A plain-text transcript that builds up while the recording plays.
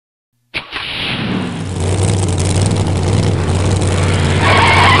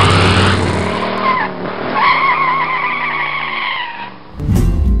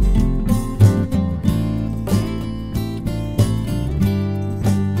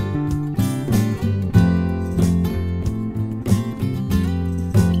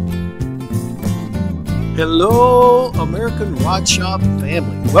Hello, American Rod Shop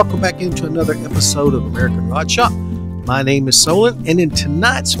family. Welcome back into another episode of American Rod Shop. My name is Solon, and in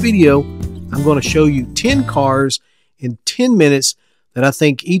tonight's video, I'm going to show you 10 cars in 10 minutes that I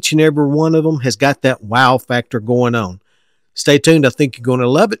think each and every one of them has got that wow factor going on. Stay tuned. I think you're going to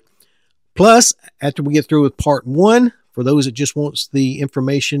love it. Plus, after we get through with part 1, for those that just wants the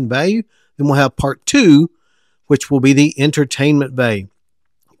information value, then we'll have part 2, which will be the entertainment value.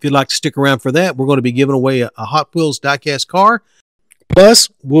 If you'd like to stick around for that, we're going to be giving away a Hot Wheels diecast car. Plus,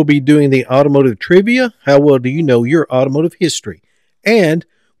 we'll be doing the automotive trivia. How well do you know your automotive history? And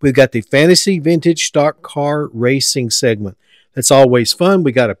we've got the fantasy vintage stock car racing segment. That's always fun.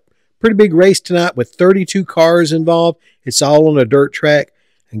 We got a pretty big race tonight with 32 cars involved. It's all on a dirt track.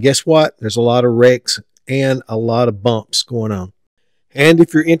 And guess what? There's a lot of wrecks and a lot of bumps going on. And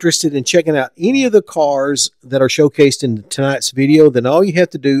if you're interested in checking out any of the cars that are showcased in tonight's video, then all you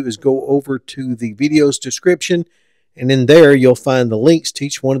have to do is go over to the video's description, and in there you'll find the links to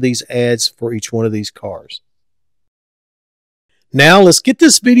each one of these ads for each one of these cars. Now let's get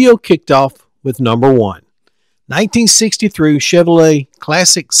this video kicked off with number 1. 1963 Chevrolet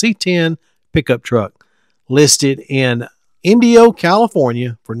Classic C10 pickup truck, listed in Indio,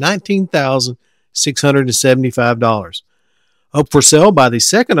 California for $19,675. Up for sale by the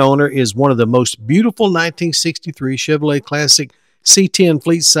second owner is one of the most beautiful 1963 Chevrolet Classic C10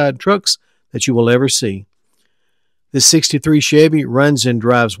 fleet-side trucks that you will ever see. This 63 Chevy runs and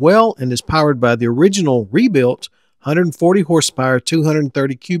drives well and is powered by the original rebuilt 140 horsepower,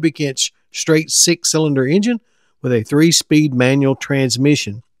 230 cubic inch straight 6-cylinder engine with a 3-speed manual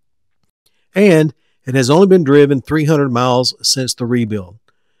transmission. And it has only been driven 300 miles since the rebuild.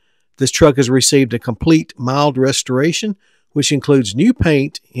 This truck has received a complete mild restoration, which includes new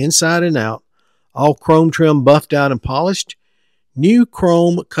paint inside and out, all chrome trim buffed out and polished, new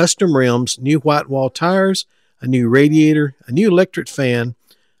chrome custom rims, new white wall tires, a new radiator, a new electric fan,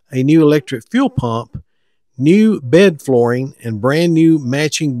 a new electric fuel pump, new bed flooring, and brand new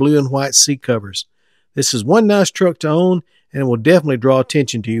matching blue and white seat covers. This is one nice truck to own, and it will definitely draw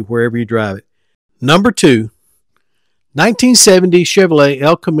attention to you wherever you drive it. Number 2, 1970 Chevrolet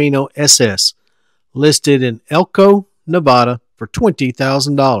El Camino SS, listed in Elko, Nevada for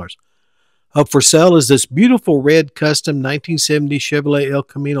 $20,000. Up for sale is this beautiful red custom 1970 Chevrolet El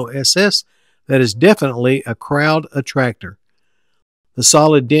Camino SS that is definitely a crowd attractor. The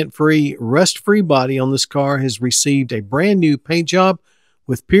solid dent-free, rust-free body on this car has received a brand new paint job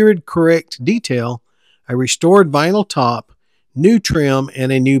with period-correct detail, a restored vinyl top, new trim,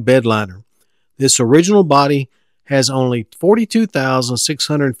 and a new bed liner. This original body has only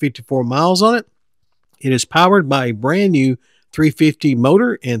 42,654 miles on it. It is powered by a brand new 350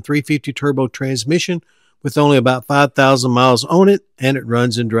 motor and 350 turbo transmission with only about 5,000 miles on it, and it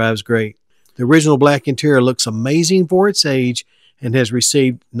runs and drives great. The original black interior looks amazing for its age and has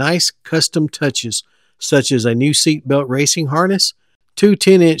received nice custom touches such as a new seatbelt racing harness, 2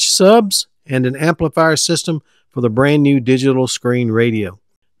 10-inch subs, and an amplifier system for the brand new digital screen radio.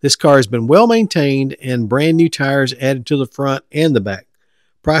 This car has been well maintained and brand new tires added to the front and the back.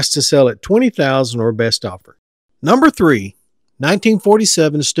 Price to sell at $20,000 or best offer. Number 3,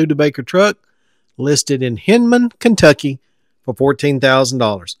 1947 Studebaker truck, listed in Hinman, Kentucky for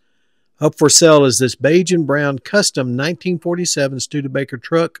 $14,000. Up for sale is this beige and brown custom 1947 Studebaker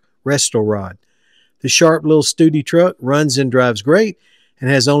truck resto rod. The sharp little Studi truck runs and drives great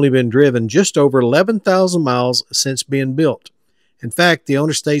and has only been driven just over 11,000 miles since being built. In fact, the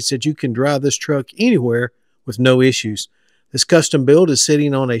owner states that you can drive this truck anywhere with no issues. This custom build is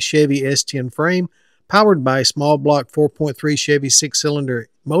sitting on a Chevy S10 frame, powered by a small block 4.3 Chevy 6-cylinder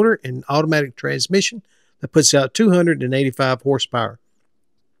motor and automatic transmission that puts out 285 horsepower.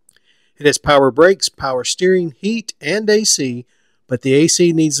 It has power brakes, power steering, heat, and AC, but the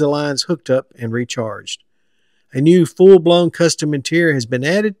AC needs the lines hooked up and recharged. A new full-blown custom interior has been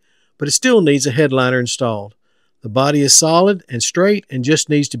added, but it still needs a headliner installed. The body is solid and straight and just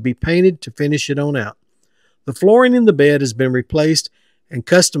needs to be painted to finish it on out. The flooring in the bed has been replaced, and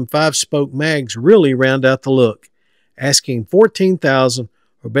custom 5-spoke mags really round out the look. Asking $14,000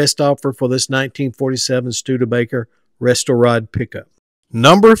 or best offer for this 1947 Studebaker resto rod pickup.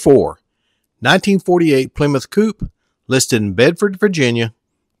 Number 4, 1948 Plymouth Coupe, listed in Bedford, Virginia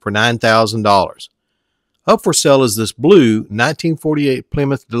for $9,000. Up for sale is this blue 1948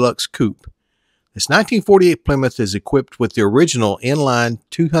 Plymouth Deluxe Coupe. This 1948 Plymouth is equipped with the original inline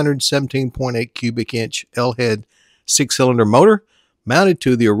 217.8 cubic inch L-head 6-cylinder motor mounted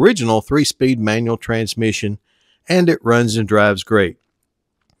to the original 3-speed manual transmission, and it runs and drives great.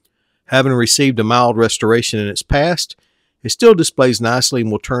 Having received a mild restoration in its past, It still displays nicely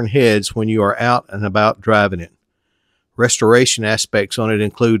and will turn heads when you are out and about driving it. Restoration aspects on it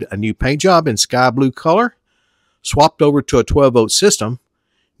include a new paint job in sky blue color, swapped over to a 12-volt system,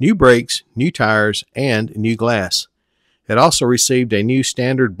 new brakes, new tires, and new glass. It also received a new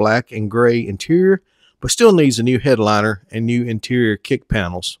standard black and gray interior, but still needs a new headliner and new interior kick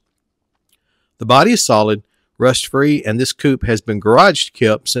panels. The body is solid, rust-free, and this coupe has been garage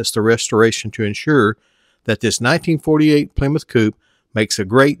kept since the restoration to ensure that this 1948 Plymouth coupe makes a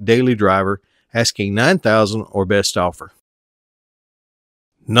great daily driver, asking $9,000 or best offer.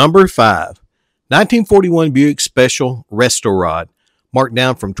 Number 5. 1941 Buick Special RATRODS, marked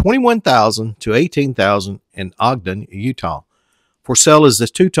down from $21,000 to $18,000 in Ogden, Utah. For sale is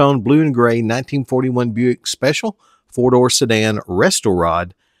this two-tone blue and gray 1941 Buick Special 4-door sedan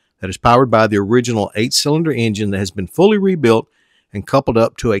RATRODS that is powered by the original 8-cylinder engine that has been fully rebuilt and coupled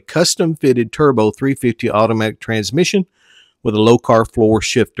up to a custom-fitted turbo 350 automatic transmission with a low-car floor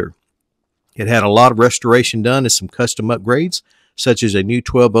shifter. It had a lot of restoration done and some custom upgrades, such as a new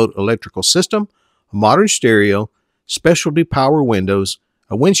 12-volt electrical system, a modern stereo, specialty power windows,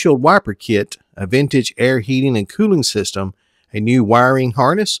 a windshield wiper kit, a vintage air heating and cooling system, a new wiring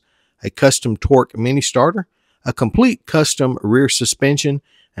harness, a custom torque mini starter, a complete custom rear suspension,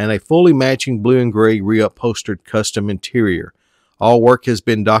 and a fully matching blue and gray reupholstered custom interior. All work has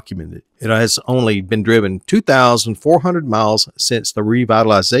been documented. It has only been driven 2,400 miles since the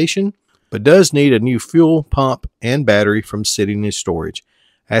revitalization, but does need a new fuel pump and battery from sitting in storage.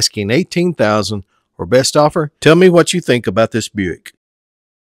 Asking $18,000 or best offer. Tell me what you think about this Buick.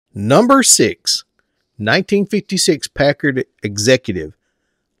 Number 6. 1956 Packard Executive,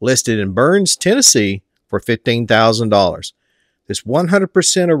 listed in Burns, Tennessee for $15,000. This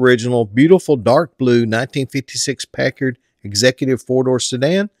 100% original, beautiful dark blue 1956 Packard Executive 4-door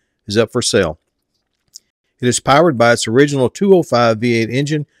sedan is up for sale. It is powered by its original 205 V8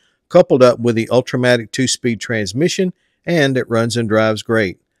 engine, coupled up with the Ultramatic 2-speed transmission, and it runs and drives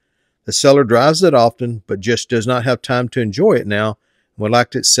great. The seller drives it often, but just does not have time to enjoy it now and would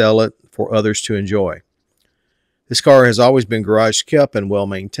like to sell it for others to enjoy. This car has always been garage kept and well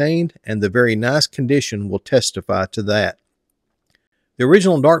maintained, and the very nice condition will testify to that. The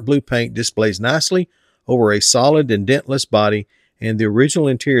original dark blue paint displays nicely over a solid and dentless body, and the original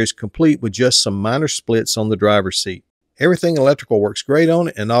interior is complete with just some minor splits on the driver's seat. Everything electrical works great on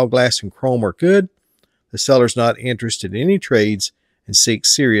it, and all glass and chrome are good. The seller's not interested in any trades and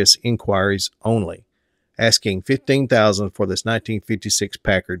seeks serious inquiries only. Asking $15,000 for this 1956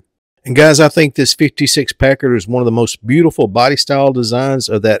 Packard. And guys, I think this 56 Packard is one of the most beautiful body style designs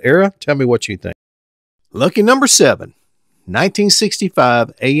of that era. Tell me what you think. Lucky number 7.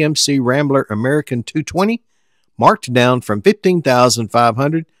 1965 AMC Rambler American 220, marked down from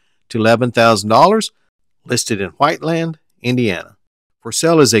 $15,500 to $11,000, listed in Whiteland, Indiana. For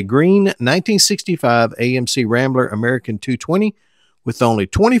sale is a green 1965 AMC Rambler American 220 with only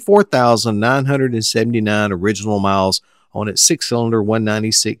 24,979 original miles on its 6-cylinder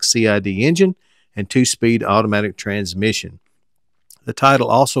 196 CID engine and 2-speed automatic transmission. The title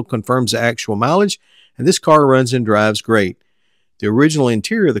also confirms the actual mileage, and this car runs and drives great. The original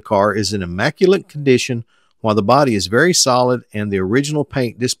interior of the car is in immaculate condition, while the body is very solid and the original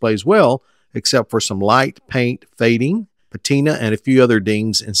paint displays well, except for some light paint fading, patina, and a few other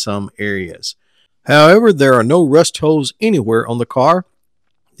dings in some areas. However, there are no rust holes anywhere on the car.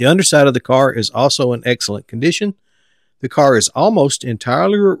 The underside of the car is also in excellent condition. The car is almost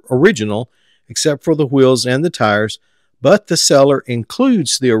entirely original, except for the wheels and the tires, but the seller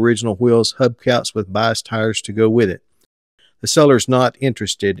includes the original wheels, hubcaps with bias tires to go with it. The seller is not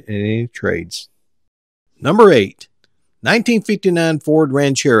interested in any trades. Number 8. 1959 Ford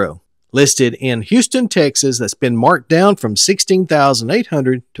Ranchero, listed in Houston, Texas, that's been marked down from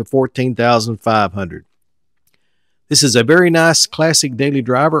 $16,800 to $14,500. This is a very nice classic daily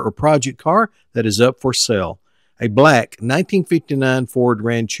driver or project car that is up for sale. A black 1959 Ford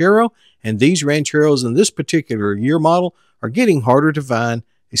Ranchero, and these Rancheros in this particular year model are getting harder to find,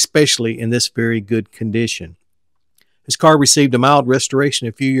 especially in this very good condition. This car received a mild restoration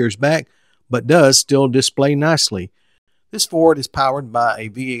a few years back, but does still display nicely. This Ford is powered by a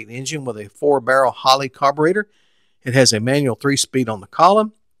V8 engine with a 4-barrel Holley carburetor. It has a manual 3-speed on the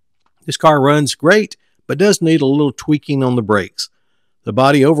column. This car runs great, but does need a little tweaking on the brakes. The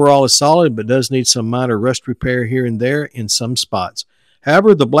body overall is solid, but does need some minor rust repair here and there in some spots.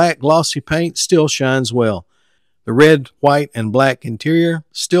 However, the black glossy paint still shines well. The red, white, and black interior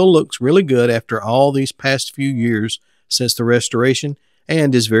still looks really good after all these past few years since the restoration,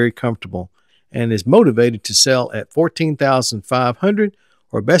 and is very comfortable, and is motivated to sell at $14,500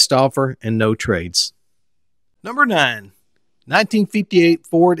 or best offer and no trades. Number 9. 1958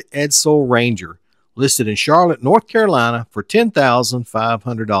 Ford Edsel Ranger, listed in Charlotte, North Carolina for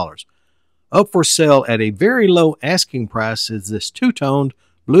 $10,500. Up for sale at a very low asking price is this two-toned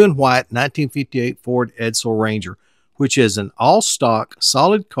blue and white 1958 Ford Edsel Ranger, which is an all-stock,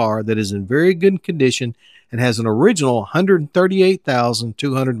 solid car that is in very good condition and has an original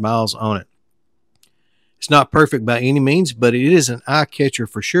 138,200 miles on it. It's not perfect by any means, but it is an eye-catcher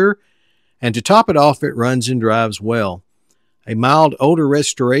for sure, and to top it off, it runs and drives well. A mild odor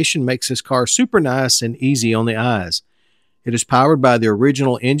restoration makes this car super nice and easy on the eyes. It is powered by the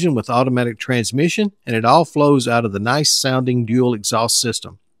original engine with automatic transmission, and it all flows out of the nice-sounding dual exhaust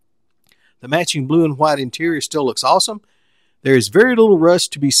system. The matching blue and white interior still looks awesome. There is very little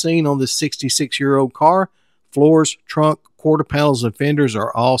rust to be seen on this 66-year-old car. Floors, trunk, quarter panels, and fenders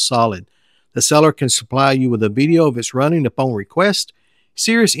are all solid. The seller can supply you with a video of its running upon request.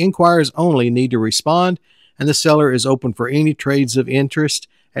 Serious inquiries only need to respond, and the seller is open for any trades of interest,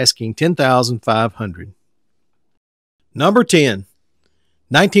 asking $10,500. Number 10,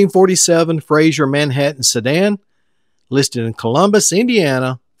 1947 Frazer Manhattan Sedan, listed in Columbus,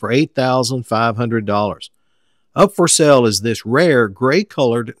 Indiana for $8,500. Up for sale is this rare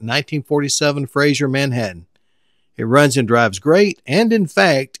gray-colored 1947 Frazer Manhattan. It runs and drives great, and in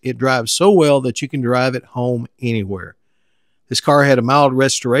fact, it drives so well that you can drive it home anywhere. This car had a mild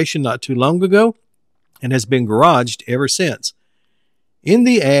restoration not too long ago and has been garaged ever since. In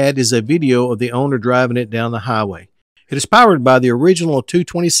the ad is a video of the owner driving it down the highway. It is powered by the original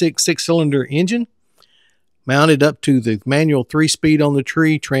 226 six-cylinder engine, mounted up to the manual 3-speed on the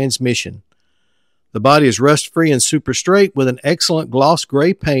tree transmission. The body is rust-free and super straight with an excellent gloss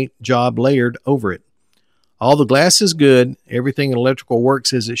gray paint job layered over it. All the glass is good, everything electrical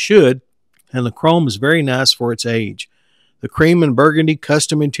works as it should, and the chrome is very nice for its age. The cream and burgundy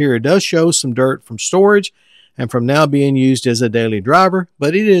custom interior does show some dirt from storage and from now being used as a daily driver,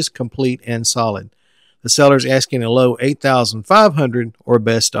 but it is complete and solid. The seller is asking a low $8,500 or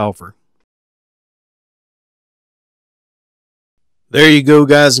best offer. There you go,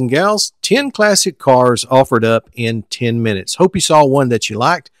 guys and gals. 10 classic cars offered up in 10 minutes. Hope you saw one that you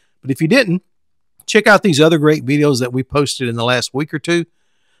liked, but if you didn't, check out these other great videos that we posted in the last week or two.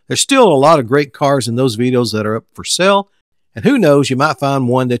 There's still a lot of great cars in those videos that are up for sale, and who knows, you might find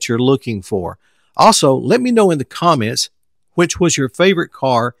one that you're looking for. Also, let me know in the comments which was your favorite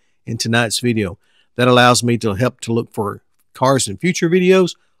car in tonight's video. That allows me to help to look for cars in future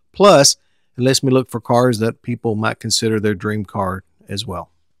videos, plus it lets me look for cars that people might consider their dream car as well.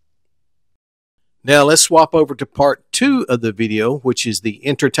 Now let's swap over to part 2 of the video, which is the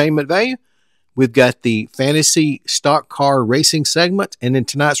entertainment value. We've got the fantasy stock car racing segment, and in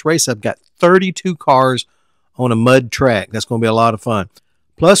tonight's race I've got 32 cars on a mud track. That's going to be a lot of fun.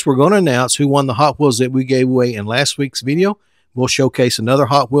 Plus we're going to announce who won the Hot Wheels that we gave away in last week's video. We'll showcase another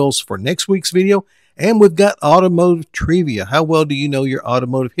Hot Wheels for next week's video, and we've got automotive trivia. How well do you know your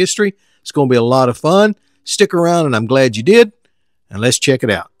automotive history? It's going to be a lot of fun. Stick around, and I'm glad you did, and let's check it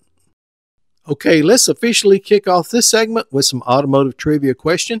out. Okay, let's officially kick off this segment with some automotive trivia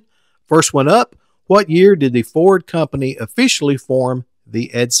question. First one up, what year did the Ford company officially form the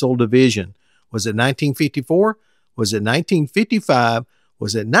edsel division? Was it 1954? Was it 1955?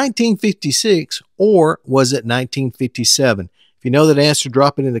 Was it 1956? Or was it 1957? If you know that answer,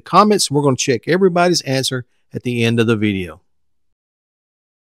 drop it in the comments. We're going to check everybody's answer at the end of the video.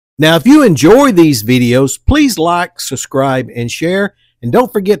 Now, if you enjoy these videos, please like, subscribe, and share. And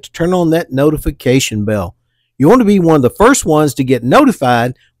don't forget to turn on that notification bell. You want to be one of the first ones to get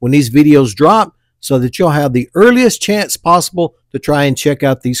notified when these videos drop so that you'll have the earliest chance possible to try and check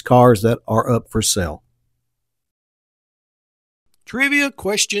out these cars that are up for sale. Trivia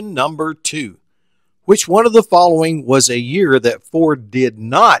question number 2. Which one of the following was a year that Ford did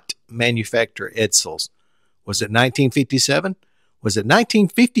not manufacture edsels? Was it 1957? Was it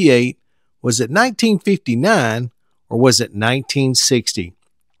 1958? Was it 1959? Or was it 1960?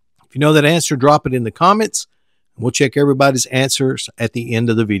 If you know that answer, drop it in the comments. We'll check everybody's answers at the end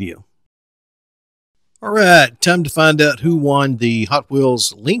of the video. All right, time to find out who won the Hot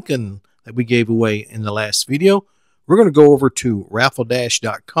Wheels Lincoln that we gave away in the last video. We're going to go over to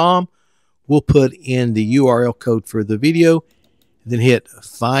raffledash.com. We'll put in the URL code for the video, then hit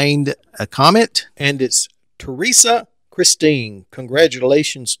find a comment, and it's Teresa Christine.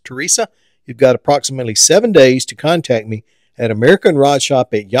 Congratulations, Teresa. You've got approximately 7 days to contact me at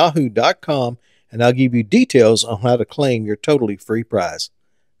AmericanRodShop@yahoo.com, and I'll give you details on how to claim your totally free prize.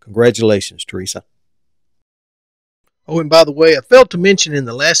 Congratulations, Teresa. Oh, and by the way, I failed to mention in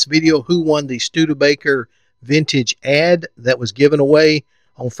the last video who won the Studebaker vintage ad that was given away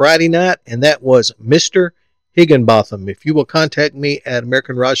on Friday night, and that was Mr. Higginbotham. If you will contact me at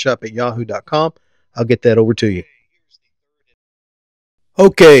AmericanRodShop@yahoo.com, I'll get that over to you.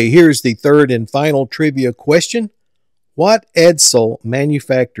 Okay, here's the third and final trivia question. What edsel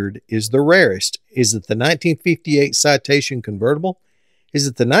manufactured is the rarest? Is it the 1958 Citation convertible? Is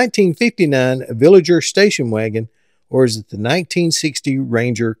it the 1959 Villager station wagon? Or is it the 1960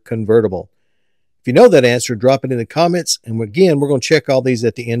 Ranger convertible? If you know that answer, drop it in the comments. And again, we're going to check all these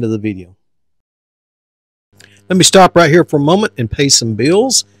at the end of the video. Let me stop right here for a moment and pay some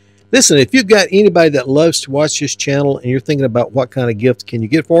bills. Listen, if you've got anybody that loves to watch this channel and you're thinking about what kind of gift can you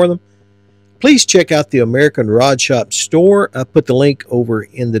get for them, please check out the American Rod Shop store. I put the link over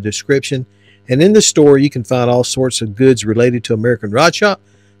in the description. And in the store, you can find all sorts of goods related to American Rod Shop,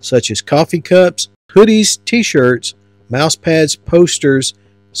 such as coffee cups, hoodies, t-shirts, mouse pads, posters,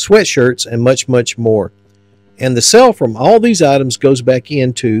 sweatshirts, and much, much more. And the sale from all these items goes back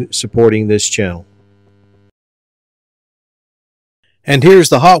into supporting this channel. And here's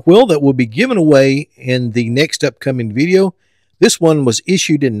the Hot Wheel that will be given away in the next upcoming video. This one was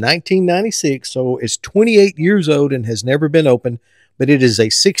issued in 1996, so it's 28 years old and has never been opened, but it is a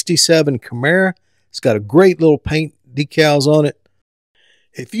 67 Camaro. It's got a great little paint decals on it.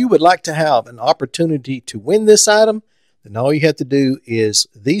 If you would like to have an opportunity to win this item, then all you have to do is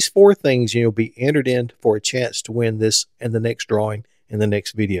these 4 things, and you'll be entered in for a chance to win this in the next drawing in the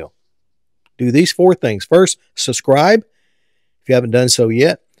next video. Do these 4 things. First, subscribe if you haven't done so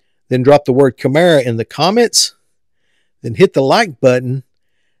yet. Then drop the word Camaro in the comments. Then hit the like button,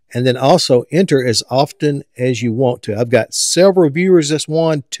 and then also enter as often as you want to. I've got several viewers this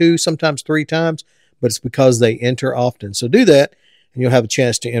 1, 2, sometimes 3 times, but it's because they enter often. So do that, and you'll have a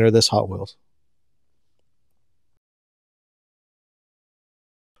chance to enter this Hot Wheels.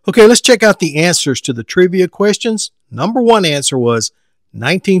 Okay, let's check out the answers to the trivia questions. Number 1 answer was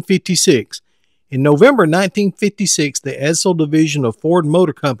 1956. In November 1956, the edsel division of Ford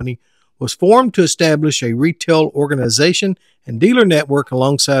Motor Company was formed to establish a retail organization and dealer network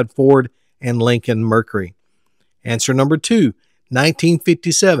alongside Ford and Lincoln Mercury. Answer number 2,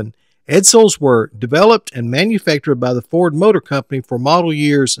 1957. Edsels were developed and manufactured by the Ford Motor Company for model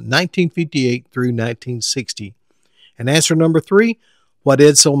years 1958 through 1960. And answer number 3, what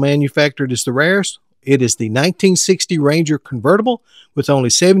edsel manufactured is the rarest? It is the 1960 Ranger convertible with only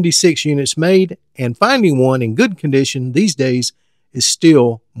 76 units made, and finding one in good condition these days is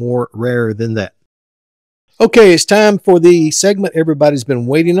still more rare than that. Okay, it's time for the segment everybody's been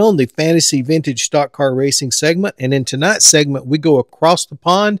waiting on, the Fantasy Vintage Stock Car Racing segment. And in tonight's segment, we go across the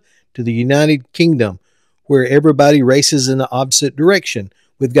pond to the United Kingdom, where everybody races in the opposite direction.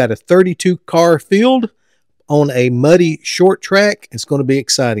 We've got a 32-car field on a muddy short track. It's going to be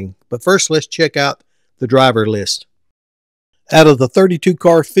exciting. But first, let's check out the driver list. Out of the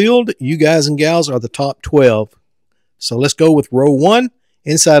 32-car field, you guys and gals are the top 12. So let's go with row 1.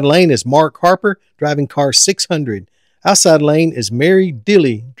 Inside lane is Mark Harper, driving car 600. Outside lane is Mary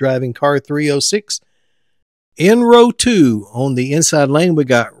Dilly, driving car 306. In row 2, on the inside lane, we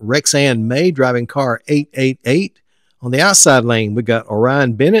got Rexanne May, driving car 888. On the outside lane, we got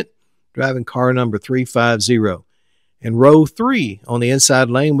Orion Bennett, driving car number 350. In row 3, on the inside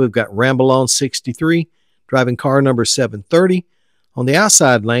lane, we've got Ramblon 63, driving car number 730. On the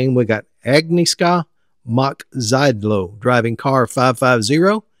outside lane, we got Agnieszka Mock Zidlo, driving car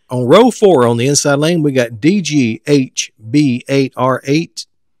 550. On row 4, on the inside lane, we got DGHB8R8,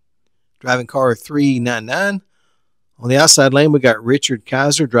 driving car 399. On the outside lane, we got Richard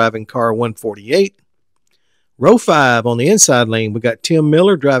Kaiser, driving car 148. Row 5, on the inside lane, we got Tim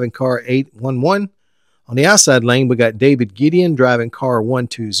Miller, driving car 811. On the outside lane, we got David Gideon, driving car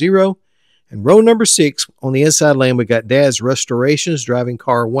 120. And row number 6, on the inside lane, we got Daz Restorations, driving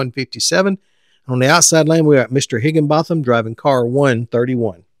car 157. On the outside lane, we got Mr. Higginbotham, driving car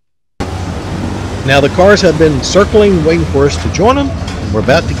 131. Now the cars have been circling, waiting for us to join them. And we're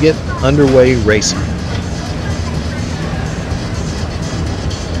about to get underway racing.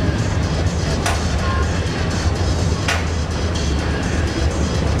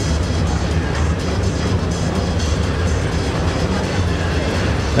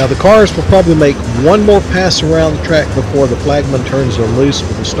 Now the cars will probably make one more pass around the track before the flagman turns them loose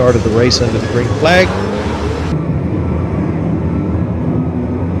for the start of the race under the green flag.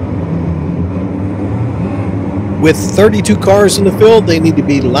 With 32 cars in the field, they need to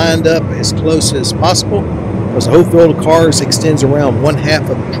be lined up as close as possible because the whole field of cars extends around 1/2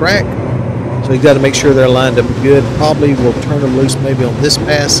 of the track. So you got to make sure they're lined up good. Probably will turn them loose maybe on this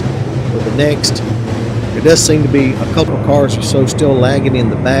pass or the next. There does seem to be a couple of cars or so still lagging in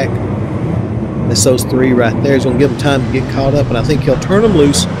the back. That's those 3 right there. He's going to give them time to get caught up, and I think he'll turn them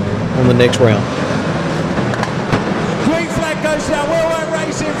loose on the next round.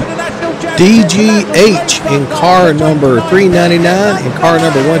 DGH in car number 399 and car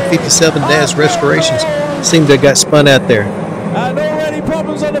number 157 Restorations. Seemed to have got spun out there. And already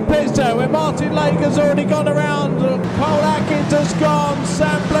problems on the pit stop where Martin Lake has already gone around. Cole Atkins has gone.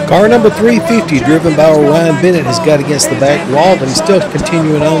 Sam Blue. Car number 350 driven by Ryan Bennett has got against the back wall, but he's still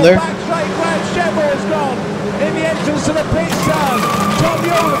continuing on there. Chevrolet has gone in the entrance to the pit stop. Tom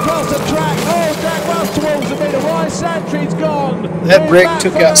Yule across the track. Oh, Jack Russ towards the middle. Ryan Santry's gone. That wreck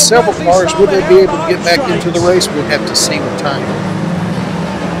took out several cars. Will they be able to get back into the race? We'll have to see with time.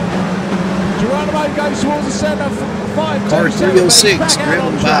 Geronimo goes towards the center. Car 306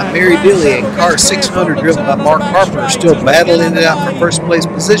 driven by Mary Dilly and car 600 driven by Mark Harper are still battling it out for first place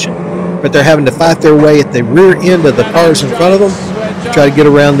position, but they're having to fight their way at the rear end of the cars in front of them to try to get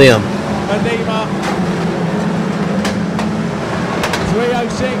around them.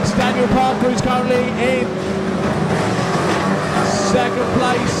 306, Daniel Parker is currently in second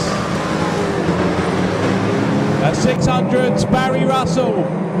place. At 600s, Barry Russell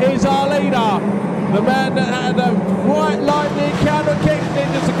is our leader. The man that had a right lively encounter at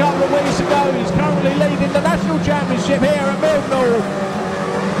Kingston just a couple of weeks ago. He's currently leading the national championship here at Millwall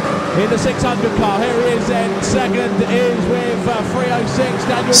in the 600 car. Here he is then. Second is with 306.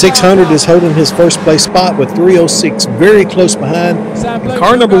 Daniel 600 Parker is holding his first place spot with 306 very close behind.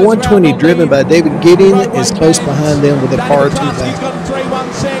 Car number 120 driven by David Gideon is close behind them with a car 2 back. He's got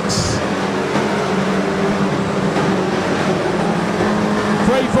 316.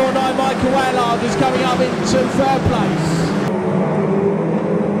 349 Michael Allard is coming up into third place.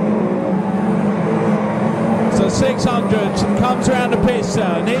 So 600 comes around the pit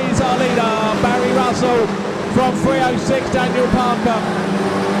turn. He's our leader, Barry Russell from 306, Daniel Parker.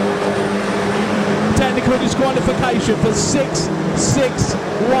 Technical disqualification for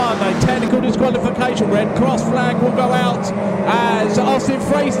 661. A technical disqualification. Red cross flag will go out as Austin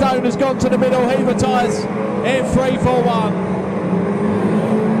Freestone has gone to the middle. He retires in 341.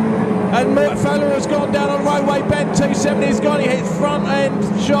 And Feller has gone down on roadway bend. 270 has gone. He hits front end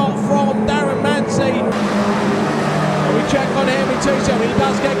shot from Darren Mancy. And we check on him in 270. He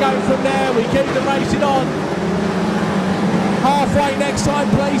does get going from there. We keep the racing on. Halfway next time,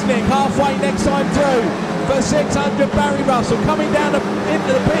 please, Nick. Halfway next time through for 600. Barry Russell coming down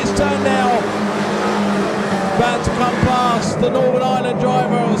into the pits turn now. About to come past the Northern Ireland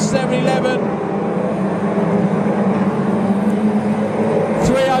driver of 711.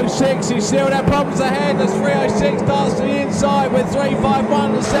 306, he still had problems ahead as 306 starts to the inside with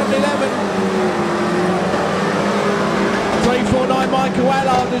 351 and 711. 349 Michael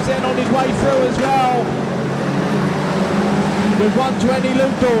Allard is then on his way through as well. With 120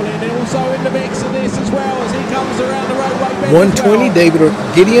 Luke Dorlin and also in the mix of this as well as he comes around the roadway bend. 120 David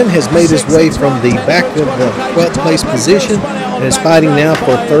Gideon has made his way from the back of the 12th place position and is fighting now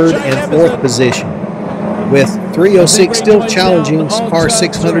for 3rd and 4th position, with 306 still challenging car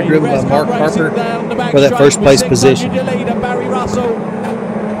 600 driven by Mark Harper for that first place position. Barry Russell.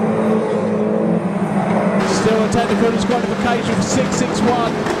 Still a technical disqualification for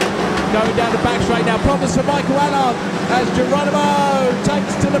 661. Going down the back straight now. Problems for Michael Allard as Geronimo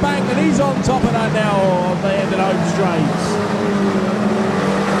takes to the bank and he's on top of that now on the end of the home straight.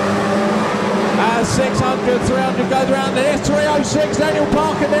 As 600, 300 goes around, and here's 306, Daniel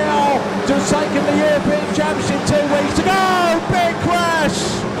Parker now, just taking the European Championship 2 weeks to go. Big crash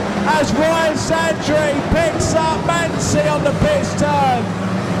as Ryan Santry picks up Mancy on the pit turn.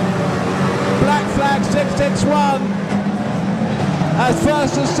 Black flag 661 as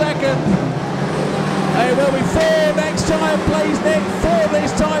first and second. It will be 4 next time, please, Nick. 4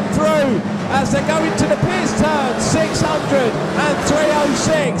 this time through as they go into the pit turn. 600 and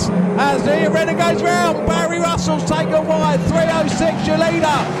 306 as the Renegades round. Barry Russell's taken wide. 306 your leader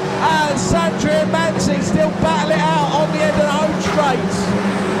and Santry and Mancy still battle it out on the end of the home straight.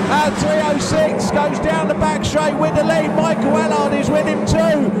 And 306 goes down the back straight with the lead. Michael Allard is with him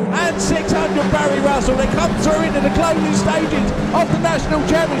too. And 600 Barry Russell. They come through into the closing stages of the National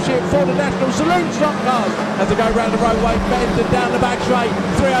Championship for the National Saloon Stock Cars as they go round the roadway bend and down the back straight.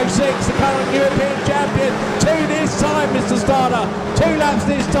 306, the current European champion. 2 this time, Mr. Starter. 2 laps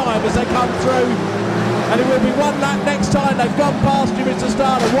this time as they come through. And it will be 1 lap next time. They've gone past you, Mr.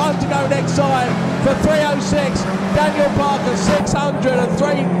 Starter. 1 to go next time for 306. Daniel Parker, 600 and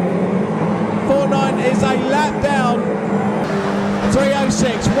 349 is a lap down.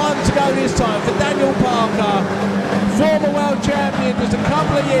 306, 1 to go this time for Daniel Parker. Former world champion just a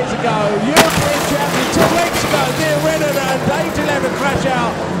couple of years ago. European champion 2 weeks ago. Near Renan and 811 crash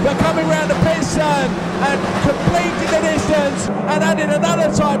out. But coming round the pit turn and completing the distance. distance and adding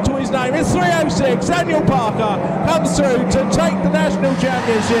another time to his name. It's 306. Daniel Parker comes through to take the national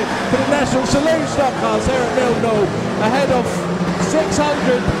championship for the National Saloon Stock Cars here at Millwall, ahead of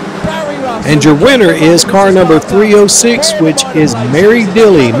 600 Barry Russell. And your winner is car number 306, which is Mary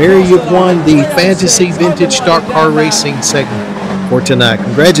Dilly. Mary, you've won the Fantasy Vintage Stock Car Racing segment for tonight.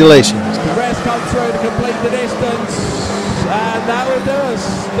 Congratulations. The rest come through to complete the distance, and that will do us.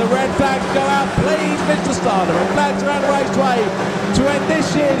 The red flags go out, please, Mr. Starter. Red flags around the raceway to end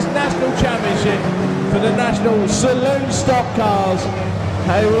this year's national championship for the National Saloon Stock Cars.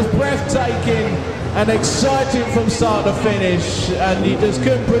 It was breathtaking and exciting from start to finish, and you just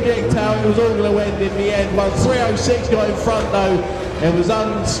couldn't predict how it was all going to end in the end. Once 306 got in front though, it was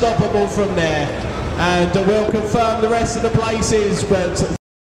unstoppable from there, and we'll confirm the rest of the places. But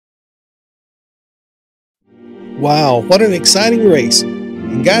wow, what an exciting race.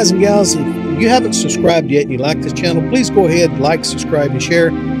 And guys and gals, if you haven't subscribed yet and you like this channel, please go ahead, like, subscribe, and share.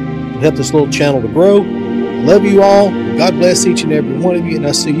 It'll help this little channel to grow. Love you all. God bless each and every one of you, and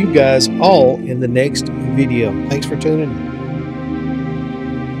I'll see you guys all in the next video. Thanks for tuning in.